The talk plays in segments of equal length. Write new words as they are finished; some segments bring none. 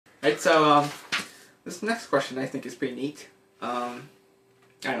Right, so this next question I think is pretty neat. I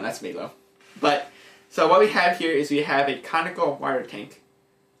don't know, that's me though. But, so what we have here is we have a conical water tank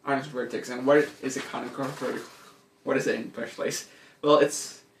on its vertex. And what is a conical vertex? What is it in the first place? Well,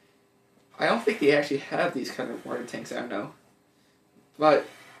 I don't think they actually have these kind of water tanks, I don't know. But,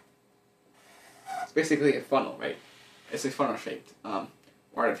 it's basically a funnel, right? It's a funnel shaped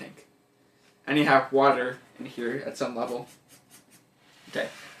water tank. And you have water in here at some level. Okay,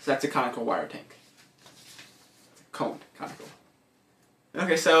 so that's a conical water tank. It's a cone, conical.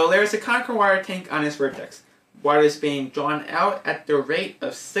 Okay, so there's a conical water tank on its vertex. Water is being drawn out at the rate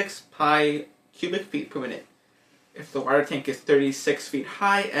of 6 pi cubic feet per minute. If the water tank is 36 feet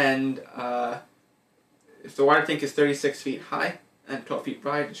high and if the water tank is 36 feet high and 12 feet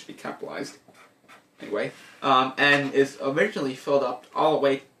wide, it should be capitalized. Anyway, and is originally filled up all the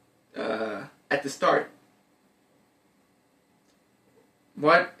way at the start.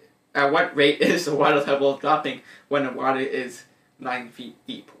 At what rate is the water level dropping when the water is 9 feet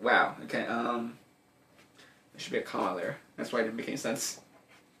deep? Wow. Okay. There should be a comma there. That's why it didn't make any sense.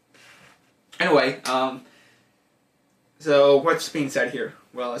 Anyway, so what's being said here?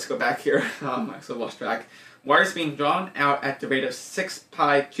 Well, let's go back here. I still lost track. Water is being drawn out at the rate of 6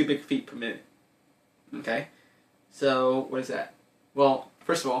 pi cubic feet per minute. Okay. So what is that? Well,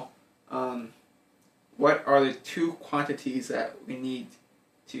 first of all, what are the two quantities that we need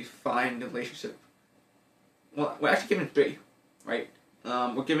to find the relationship? Well, we're actually given three, right?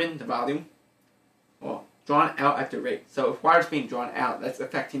 We're given the volume, well, drawn out at the rate. So if water is being drawn out, that's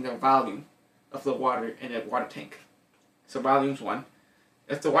affecting the volume of the water in a water tank. So volume's one.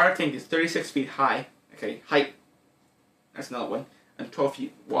 If the water tank is 36 feet high, okay, height, that's another one, and 12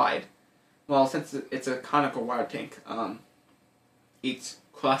 feet wide. Well, since it's a conical water tank, each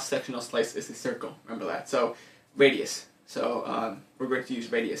cross-sectional slice is a circle. Remember that. So radius. So we're going to use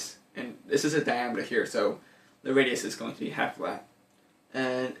radius, and this is a diameter here. So the radius is going to be half of that,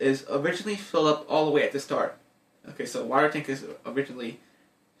 and is originally filled up all the way at the start. Okay, so water tank is originally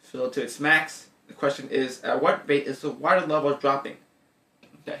filled to its max. The question is, at what rate is the water level dropping?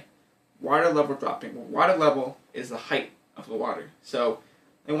 Okay, water level dropping. Well, water level is the height of the water. So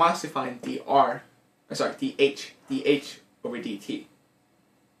it wants to find dh over dt.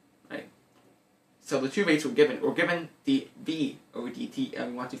 Right. So the two rates we're given dv over dt,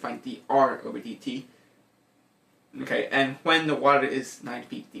 and we want to find dr over dt. Okay, and when the water is 9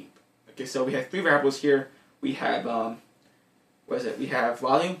 feet deep. Okay, so we have three variables here. We have we have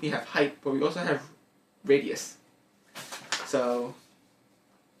volume, we have height, but we also have radius. So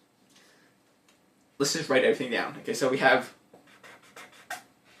let's just write everything down. Okay, so we have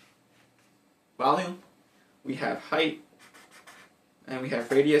volume, we have height, and we have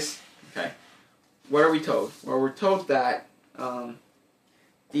radius. Okay, what are we told? Well, we're told that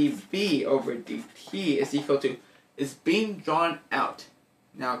dv over dt is equal to, is being drawn out.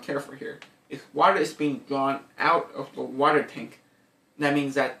 Now careful here. If water is being drawn out of the water tank, that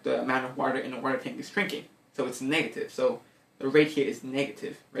means that the amount of water in the water tank is shrinking. So it's negative. So the rate here is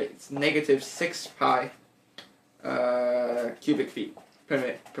negative, right? It's negative 6 pi cubic feet per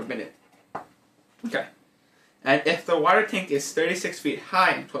minute. Okay. And if the water tank is 36 feet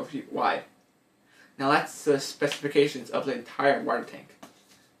high and 12 feet wide, now that's the specifications of the entire water tank.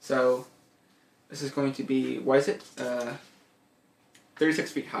 So this is going to be, what is it?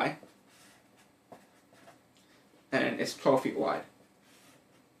 36 feet high. And it's 12 feet wide.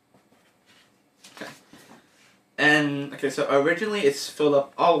 Okay. And, okay, so originally it's filled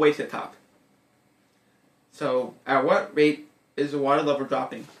up all the way to the top. So at what rate is the water level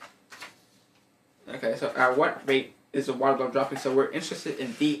dropping? Okay, so at what rate is the water level dropping? So we're interested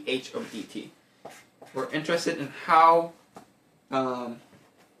in dh over dt. We're interested in how the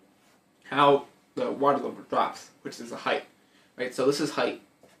water level drops, which is the height, right? So this is height,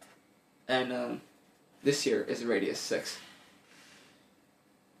 and this here is radius 6.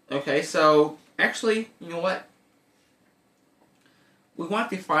 Okay, so actually, you know what? We want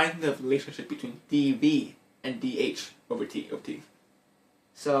to find the relationship between dv and dh over t.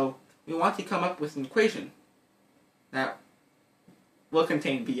 So we want to come up with an equation that will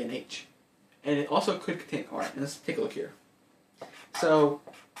contain v and h, and it also could contain r. And let's take a look here. So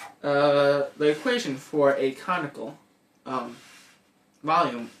the equation for a conical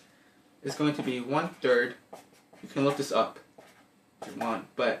volume is going to be 1/3. You can look this up if you want,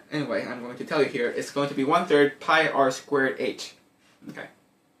 but anyway, I'm going to tell you here. It's going to be 1/3 pi r squared h. Okay.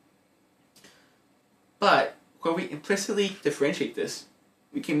 But when we implicitly differentiate this,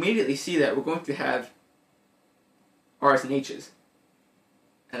 we can immediately see that we're going to have r's and h's,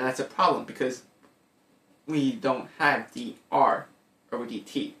 and that's a problem because we don't have dr over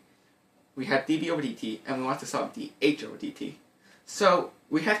dt. we have dv over dt, and we want to solve dh over dt. So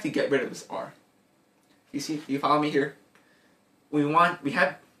we have to get rid of this r. You follow me here?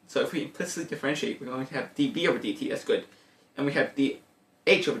 So if we implicitly differentiate, we're going to have dv over dt, that's good. And we have dh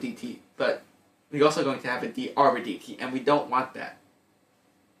over dt, but we're also going to have a dr over dt, and we don't want that.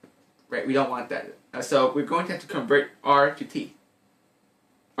 Right, we don't want that. So we're going to have to convert r to t.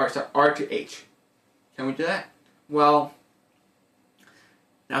 R to h. Can we do that? Well,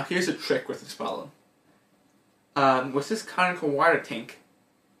 now here's a trick with this problem. With this conical water tank,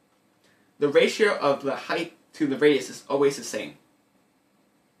 the ratio of the height to the radius is always the same.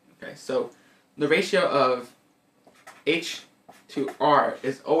 Okay, so the ratio of h to r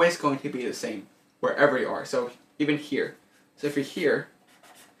is always going to be the same wherever you are. So even here. So if you're here,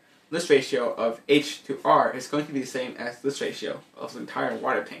 this ratio of h to r is going to be the same as this ratio of the entire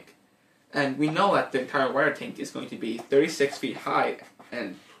water tank. And we know that the entire water tank is going to be 36 feet high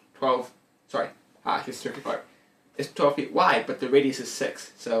and here's the tricky part. It's 12 feet wide, but the radius is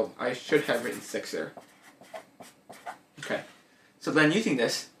 6. So I should have written 6 there. Okay. So then using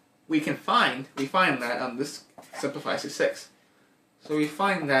this, we find that this simplifies to 6. So we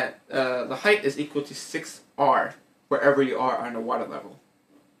find that the height is equal to 6r wherever you are on the water level.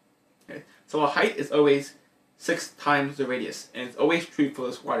 Okay. So a height is always 6 times the radius, and it's always true for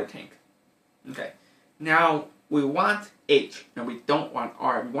this water tank. Okay. Now we want h, and we don't want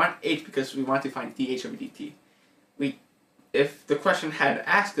r. We want h because we want to find dh over dt. If the question had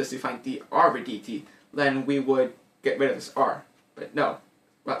asked us to find dr over dt, then we would get rid of this r. But no.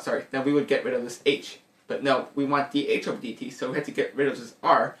 Then we would get rid of this h. But no, we want dh over dt, so we have to get rid of this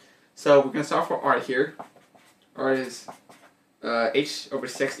r. So we're going to solve for r here. R is h over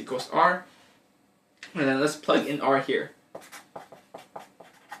 6 equals r. And then let's plug in r here.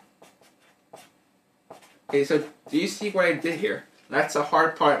 Okay, so do you see what I did here? That's the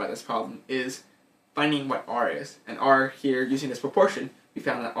hard part about this problem, is finding what r is. And r here, using this proportion, we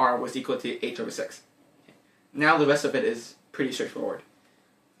found that r was equal to h over 6. Okay. Now the rest of it is pretty straightforward.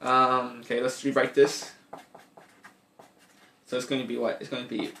 Okay, let's rewrite this. So it's going to be what? It's going to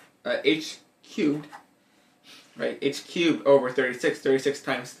be h cubed, right? H cubed over 36. 36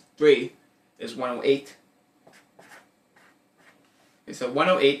 times 3 is 108. Okay, so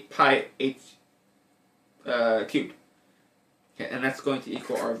 108 pi h cubed. Okay, and that's going to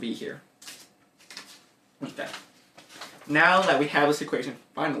equal RV here. Okay. Now that we have this equation,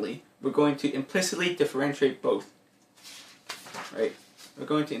 finally, we're going to implicitly differentiate both. Right? We're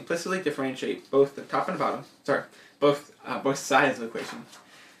going to implicitly differentiate both the top and the bottom. Sorry, both sides of the equation.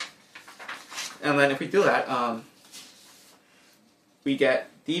 And then if we do that, we get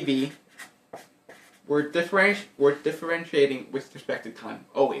dv. We're differentiating with respect to time,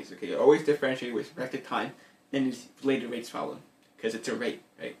 always. Okay, always differentiate with respect to time in this related rates problem, because it's a rate,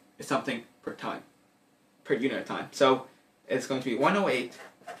 right? It's something per time, per unit of time. So it's going to be 108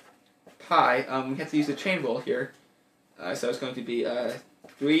 pi. We have to use the chain rule here, so it's going to be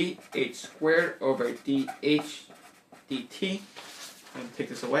 3h squared over dh dt. I'm going to take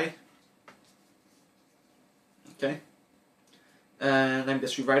this away. Okay. And let me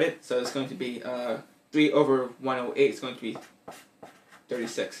just rewrite it. So it's going to be 3 over 108 is going to be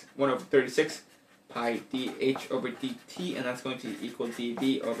 36. 1 over 36 pi dh over dt, and that's going to equal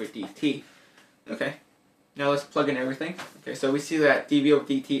dv over dt. Okay. Now let's plug in everything. Okay, so we see that dv over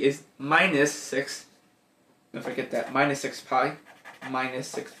dt is minus 6. Don't forget that. Minus 6 pi. Minus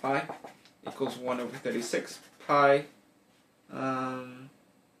 6 pi equals 1 over 36 pi.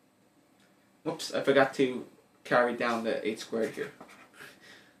 Whoops, I forgot to carry down the h squared here.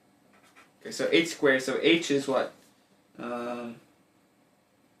 Okay, so h squared, so h is what? Oh,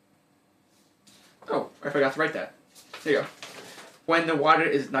 I forgot to write that. There you go. When the water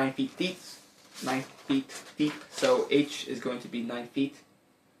is 9 feet deep, so h is going to be 9 feet.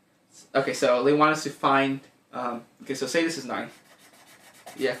 Okay, so they want us to find, okay, so say this is 9.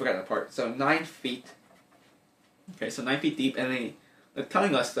 Yeah, I forgot that part. So 9 feet. Okay, so 9 feet deep, and they're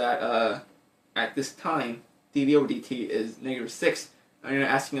telling us that at this time, dv over dt is -6, and they're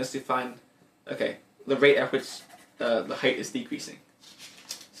asking us to find, okay, the rate at which the height is decreasing.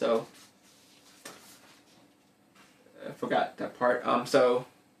 So I forgot that part. So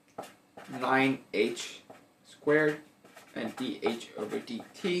 9h squared and dh over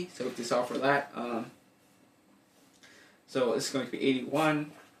dt. So to solve for that, so it's going to be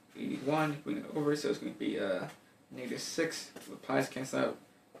 81, bring it over, so it's going to be -6, the pi's cancel out,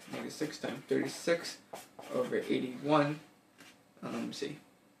 -6 times 36 over 81, let me see,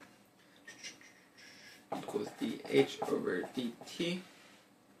 equals dh over dt,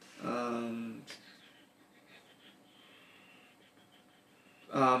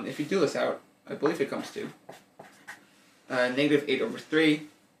 if you do this out, I believe it comes to negative 8 over 3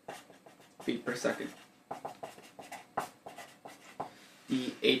 feet per second.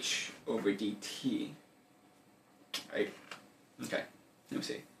 dH over dt. Right? Okay. Let me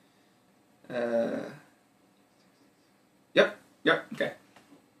see. Yep, okay.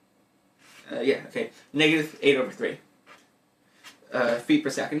 Yeah, okay. Negative 8 over 3 feet per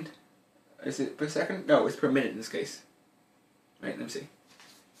second. Is it per second? No, it's per minute in this case. Right, let me see.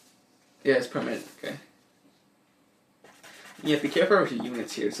 Yeah, it's per minute, okay. Yeah, be careful with your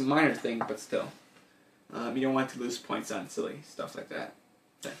units here. It's a minor thing, but still. You don't want to lose points on silly stuff like that.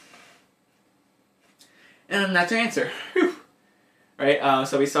 Okay. And that's our answer. Whew. Right,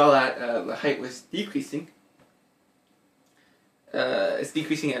 so we saw that the height was decreasing. It's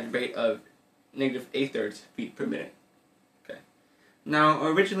decreasing at a rate of negative 8/3 feet per minute. Okay. Now,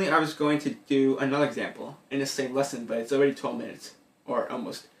 originally I was going to do another example in the same lesson, but it's already 12 minutes, or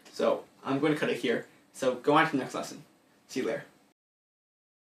almost. So I'm going to cut it here. So go on to the next lesson. See you later.